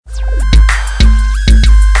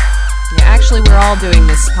all doing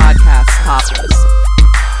this podcast topless.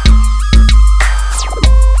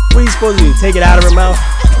 What are you supposed to do? Take it out of her mouth?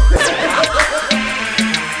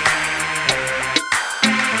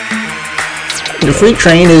 The freak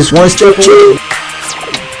train is one step chill.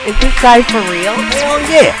 Is this guy for real? Hell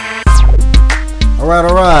yeah.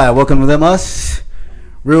 Alright. Welcome to Them Us.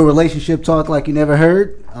 Real relationship talk like you never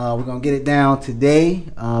heard. We're going to get it down today.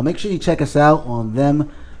 Make sure you check us out on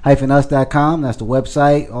them-us.com. That's the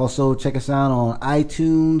website. Also, check us out on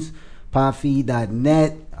iTunes,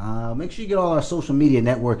 podfeed.net. Make sure you get all our social media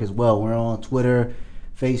network as well. We're on Twitter,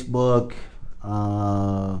 Facebook,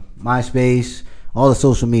 MySpace, all the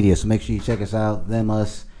social media. So make sure you check us out, Them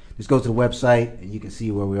Us. Just go to the website and you can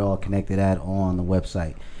see where we're all connected at on the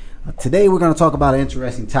website. Today we're going to talk about an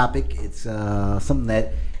interesting topic. It's something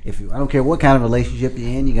that I don't care what kind of relationship you're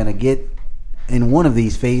in, you're going to get in one of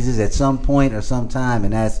these phases at some point or some time,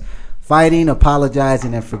 and that's fighting,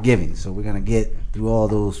 apologizing, and forgiving. So we're going to get through all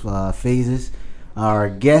those phases. Our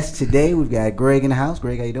guest today, we've got Greg in the house.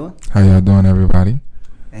 Greg, how you doing? How y'all doing, everybody?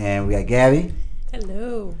 And we got Gabby.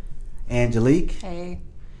 Hello. Angelique. Hey.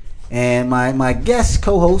 And my guest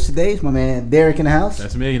co-host today is my man Derek in the house.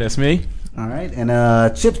 That's me. All right.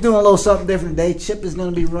 And Chip's doing a little something different today. Chip is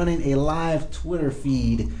going to be running a live Twitter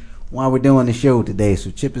feed while we're doing the show today.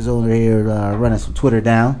 So Chip is over here running some Twitter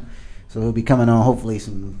down. So he'll be coming on. Hopefully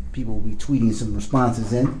some people will be tweeting some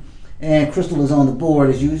responses in. And Crystal is on the board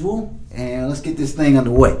as usual. And let's get this thing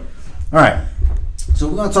underway. All right. So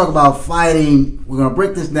we're going to talk about fighting. We're going to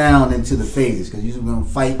break this down into the phases because usually we're going to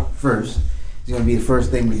fight first. It's going to be the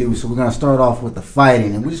first thing we do. So we're going to start off with the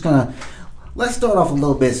fighting. And we're just going to, let's start off a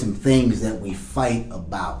little bit some things that we fight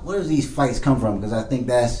about. Where does these fights come from? Because I think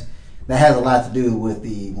that has a lot to do with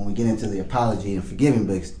when we get into the apology and forgiving,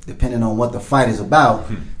 but depending on what the fight is about,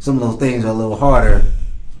 some of those things are a little harder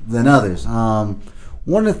than others.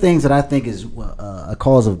 One of the things that I think is a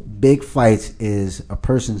cause of big fights is a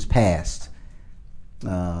person's past.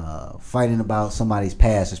 Fighting about somebody's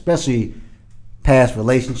past, especially past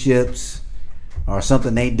relationships or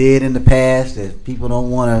something they did in the past that people don't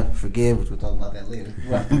want to forgive, which we'll talk about that later.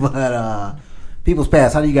 But people's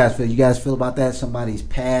past, how do you guys feel? You guys feel about that? Somebody's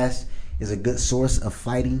past is a good source of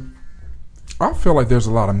fighting? I feel like there's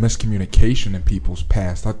a lot of miscommunication in people's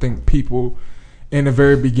past. I think people, in the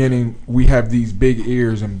very beginning, we have these big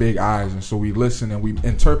ears and big eyes, and so we listen and we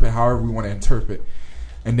interpret however we want to interpret.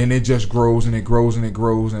 And then it just grows and it grows and it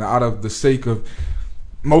grows. And out of the sake of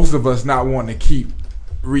most of us not wanting to keep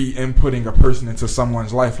re-inputting a person into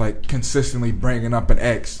someone's life, like consistently bringing up an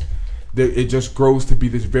ex, it just grows to be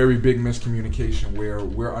this very big miscommunication where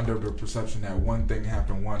we're under the perception that one thing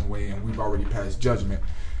happened one way and we've already passed judgment.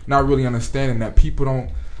 Not really understanding that people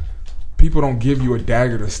don't give you a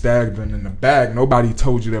dagger to stab them in the back. Nobody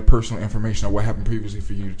told you their personal information or what happened previously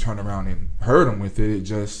for you to turn around and hurt them with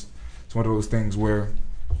it. It's one of those things where...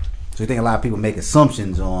 So you think a lot of people make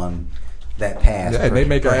assumptions on that past? Yeah, they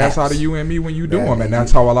make an ass out of you and me when you do them, and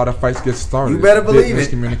that's how a lot of fights get started. You better believe it.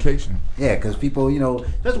 Miscommunication. Yeah, because people,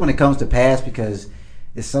 especially when it comes to past, because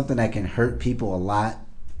it's something that can hurt people a lot.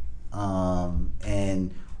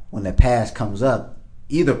 And when the past comes up,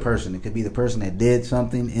 either person, it could be the person that did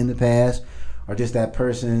something in the past, or just that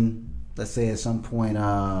person. Let's say at some point,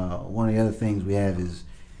 one of the other things we have is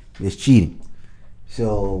cheating.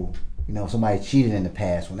 So. Somebody cheated in the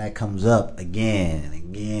past. When that comes up again and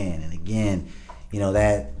again and again,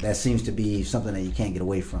 that seems to be something that you can't get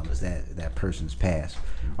away from, is that person's past.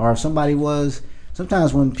 Or if somebody was,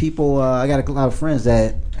 sometimes when people, I got a lot of friends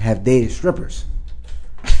that have dated strippers,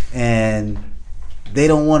 and they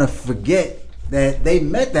don't want to forget that they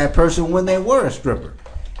met that person when they were a stripper.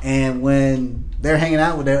 And when they're hanging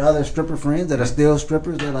out with their other stripper friends that are still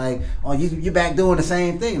strippers, they're like, oh, you back doing the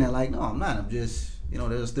same thing. And they're like, no, I'm not. I'm just...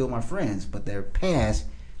 they're still my friends, but their past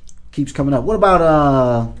keeps coming up. What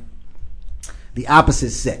about the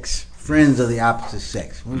opposite sex? Friends of the opposite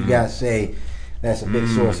sex. What do you guys say that's a big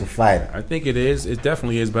source of fighting? I think it is. It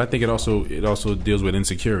definitely is, but I think it also deals with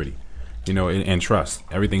insecurity, and trust.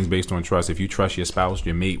 Everything's based on trust. If you trust your spouse,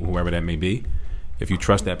 your mate, whoever that may be, if you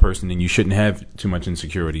trust that person, then you shouldn't have too much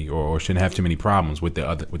insecurity or shouldn't have too many problems with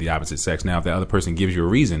the opposite sex. Now, if the other person gives you a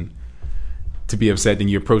reason to be upset, then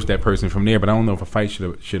you approach that person from there. But I don't know if a fight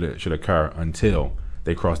should occur until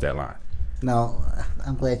they cross that line. Now,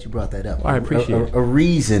 I'm glad you brought that up. Well, I appreciate it. A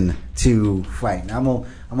reason to fight. Now,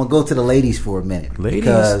 I'm gonna go to the ladies for a minute,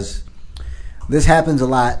 because this happens a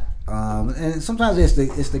lot, and sometimes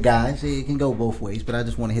it's the guys. It can go both ways, but I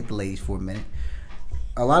just want to hit the ladies for a minute.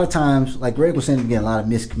 A lot of times, like Greg was saying again, a lot of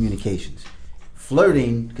miscommunications.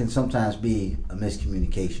 Flirting can sometimes be a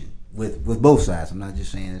miscommunication with both sides. I'm not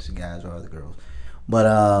just saying it's the guys or the girls, but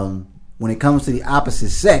when it comes to the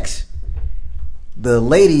opposite sex, the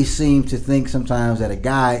ladies seem to think sometimes that a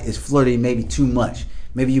guy is flirting maybe too much.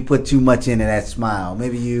 Maybe you put too much into that smile.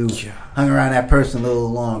 Maybe you hung around that person a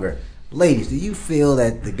little longer. Ladies, do you feel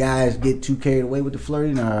that the guys get too carried away with the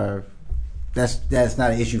flirting, or that's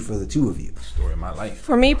not an issue for the two of you? Story of my life.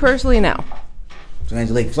 For me personally, no. So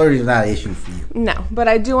Angelique, flirting is not an issue for you. No, but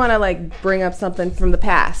I do want to bring up something from the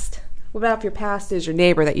past. What about if your past is your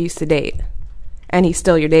neighbor that you used to date, and he's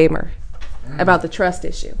still your neighbor? About the trust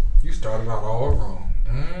issue. You started out all wrong.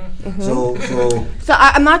 So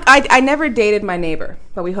I'm not. I never dated my neighbor,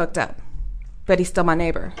 but we hooked up. But he's still my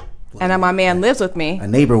neighbor, and my man lives with me. a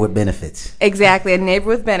neighbor with benefits. Exactly, a neighbor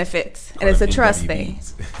with benefits, and it's a trust thing.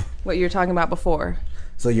 What you were talking about before.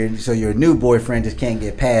 So your new boyfriend just can't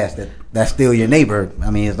get past that. That's still your neighbor. I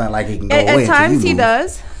mean, it's not like he can go away. At until times you he move.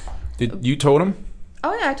 does. Did you told him?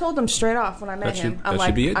 Oh yeah, I told him straight off when I met him. I'm that like,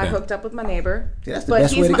 should be it I then. hooked up with my neighbor. See, that's the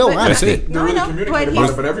best way to go. That's it. No, I know, Communicate but about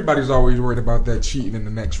it, but everybody's always worried about that cheating in the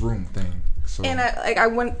next room thing. So. And I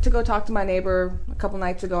went to go talk to my neighbor a couple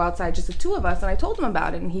nights ago outside, just the two of us, and I told him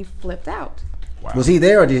about it, and he flipped out. Wow. Was he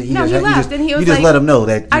there, or did he? No, just, he left, you just, and he was you just like, let him know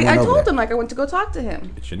that. I told him I went to go talk to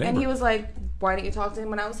him, It's your and neighbor. he was like, "Why didn't you talk to him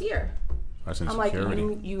when I was here?" That's I'm like,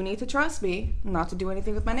 insecurity. you need to trust me not to do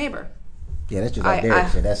anything with my neighbor. Yeah, that's just like Derek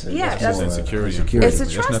said. That's That's more, insecurity. It's a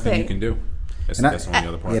There's trust nothing thing. you can do. That's on the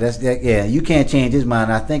other part. Yeah, you can't change his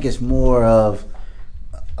mind. I think it's more of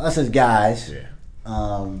us as guys. Yeah.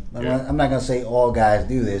 I'm not gonna say all guys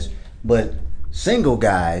do this, but single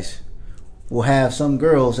guys will have some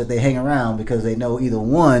girls that they hang around because they know either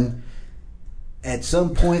one, at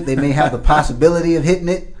some point they may have the possibility of hitting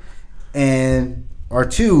it, or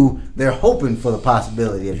two, they're hoping for the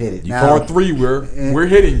possibility of hitting it. You call three, we're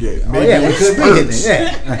hitting it. Oh yeah, we could be hitting it.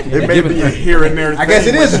 Yeah. It may be a here and there. I guess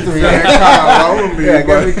it is a three. That kind of only, Yeah, I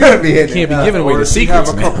guess we could be hitting Can't be it. giving away or the if you secrets,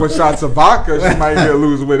 have a man. couple of shots of vodka, she might get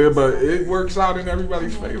loose with it, but it works out in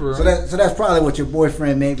everybody's favor. So that's probably what your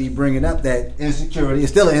boyfriend may be bringing up. That insecurity.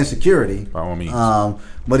 It's still an insecurity. By all means.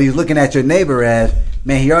 But he's looking at your neighbor as,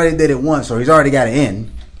 man, he already did it once, so he's already got it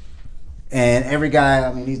in. And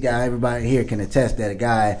everybody here can attest that a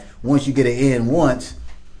guy, once you get it in once,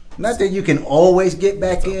 not that you can always get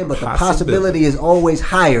back in, but the possibility is always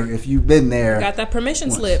higher if you've been there. Got that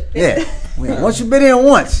permission slip. Yeah. Once you've been in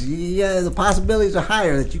once, the possibilities are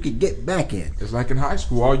higher that you could get back in. It's like in high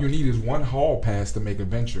school, all you need is one hall pass to make a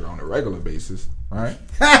venture on a regular basis, right?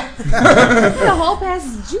 What the hall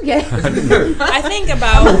passes did you get? I think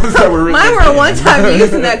about Mine were a one-time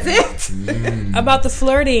use, and that's it. about the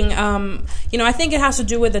flirting. I think it has to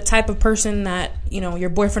do with the type of person that your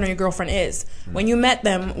boyfriend or your girlfriend is. When you met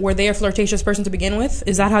them, were they a flirtatious person to begin with?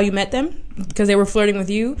 Is that how you met them? Because they were flirting with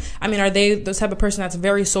you? I mean, are they the type of person that's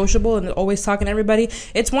very sociable and always talking to everybody?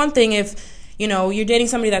 It's one thing if you're dating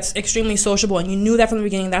somebody that's extremely sociable and you knew that from the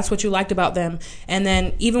beginning, that's what you liked about them. And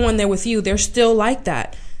then even when they're with you, they're still like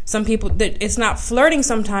that. Some people, it's not flirting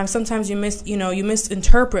sometimes. Sometimes you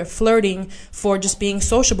misinterpret flirting for just being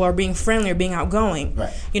sociable or being friendly or being outgoing.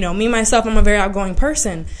 Right. Me, myself, I'm a very outgoing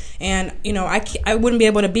person. And, I wouldn't be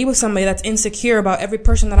able to be with somebody that's insecure about every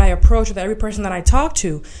person that I approach or every person that I talk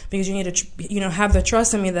to, because you need to, have the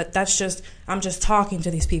trust in me that I'm just talking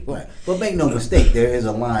to these people. Right. But make no mistake, there is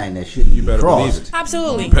a line that shouldn't be better crossed. believe it.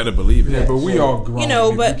 Absolutely. You better believe it. Yeah, but we all grown.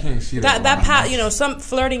 But you can't see some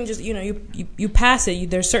flirting just you pass it.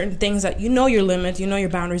 There's certain things that your limits, your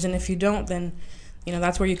boundaries, and if you don't, then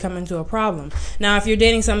that's where you come into a problem. Now, if you're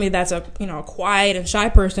dating somebody that's a quiet and shy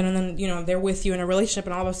person, and then they're with you in a relationship,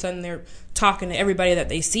 and all of a sudden they're talking to everybody that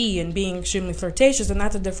they see and being extremely flirtatious, then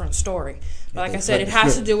that's a different story. But like I said, it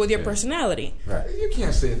has to do with your personality. Right. You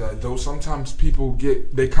can't say that though. Sometimes people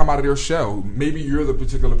they come out of their shell. Maybe you're the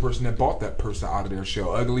particular person that bought that person out of their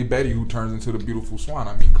shell. Ugly Betty who turns into the beautiful swan.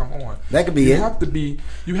 I mean, come on. That could be you it.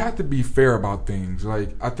 You have to be fair about things.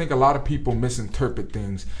 Like, I think a lot of people misinterpret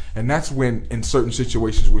things, and that's when in certain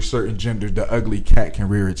situations with certain genders, the ugly cat can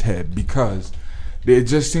rear its head, because it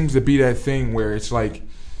just seems to be that thing where it's like,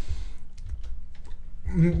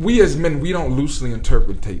 we as men, we don't loosely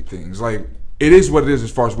interpretate things. Like, it is what it is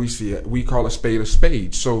as far as we see it. We call a spade a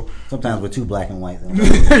spade. So sometimes we're too black and white.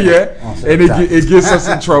 yeah, and it gets us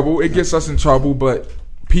in trouble. It gets us in trouble. But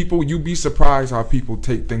people, you'd be surprised how people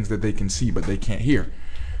take things that they can see but they can't hear.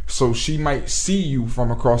 So she might see you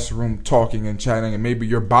from across the room talking and chatting, and maybe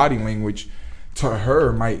your body language to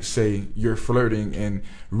her might say you're flirting, and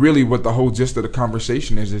really what the whole gist of the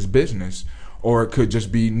conversation is business. Or it could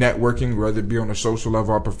just be networking, whether it be on a social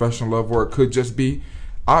level or a professional level, or it could just be,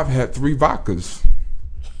 I've had 3 vodkas.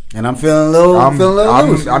 And I'm feeling a little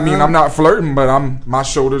loose. I mean, I'm not flirting, but my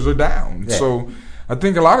shoulders are down. Yeah. So I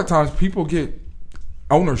think a lot of times people get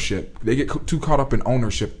ownership. They get too caught up in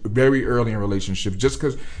ownership very early in relationships. Just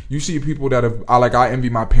because you see people that have, I envy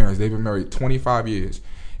my parents. They've been married 25 years.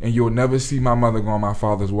 And you'll never see my mother go on my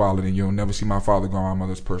father's wallet, and you'll never see my father go on my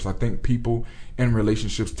mother's purse. I think people in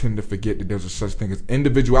relationships tend to forget that there's a such thing as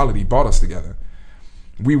individuality brought us together.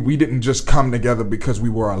 We didn't just come together because we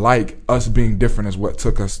were alike. Us being different is what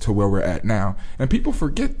took us to where we're at now. And people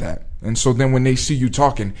forget that. And so then when they see you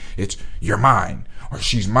talking, it's you're mine or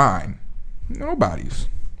she's mine. Nobody's.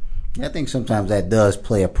 I think sometimes that does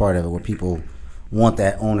play a part of it, where people want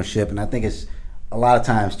that ownership. And I think it's a lot of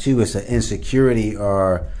times, too, it's an insecurity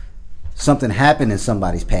or something happened in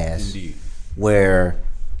somebody's past. Indeed. Where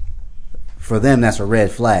for them that's a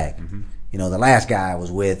red flag. Mm-hmm. You know, the last guy I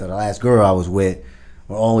was with or the last girl I was with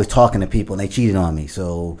were always talking to people and they cheated on me.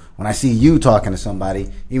 So when I see you talking to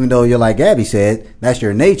somebody, even though you're like Gabby said, that's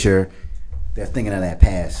your nature, they're thinking of that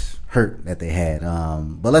past hurt that they had.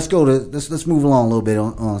 But let's move along a little bit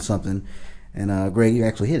on something. And Greg, you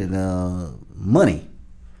actually hit it. Money.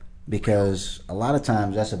 Because a lot of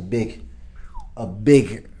times that's a big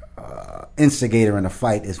instigator in a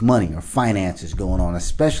fight is money or finances going on,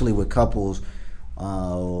 especially with couples.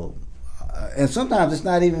 And sometimes it's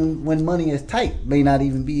not even when money is tight, may not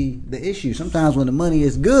even be the issue. Sometimes when the money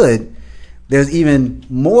is good, there's even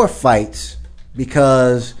more fights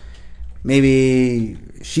because maybe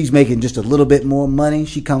she's making just a little bit more money.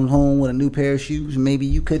 She comes home with a new pair of shoes. Maybe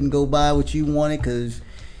you couldn't go buy what you wanted because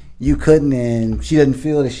you couldn't, and she doesn't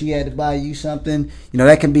feel that she had to buy you something. You know,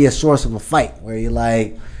 that can be a source of a fight where you're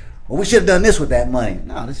like, well, we should have done this with that money.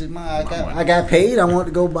 No, this is I got paid. I wanted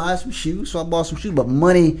to go buy some shoes, so I bought some shoes. But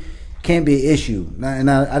money can be an issue. And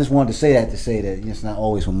I just wanted to say that it's not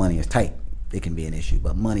always when money is tight. It can be an issue.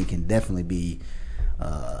 But money can definitely be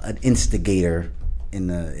an instigator in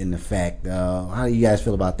the fact. How do you guys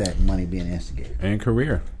feel about that, money being an instigator? And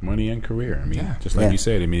career. Money and career. I mean, just like you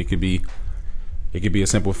said, I mean, it could be a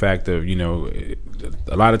simple fact of, you know,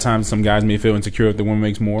 a lot of times some guys may feel insecure if the woman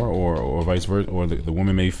makes more or vice versa, or the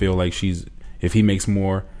woman may feel like if he makes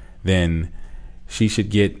more, then she should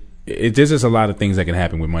get it. There's just a lot of things that can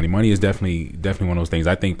happen with money. Money is definitely one of those things.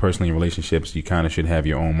 I think personally in relationships, you kind of should have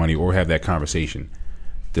your own money or have that conversation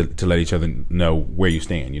to let each other know where you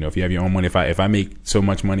stand. You know, if you have your own money, if I make so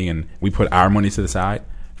much money and we put our money to the side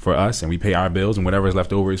for us and we pay our bills and whatever is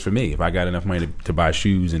left over is for me. If I got enough money to buy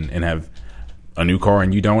shoes and have a new car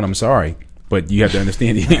and you don't, I'm sorry, but you have to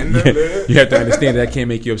understand. You have to understand that can't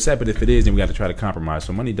make you upset. But if it is, then we got to try to compromise.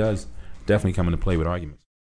 So money does definitely come into play with arguments.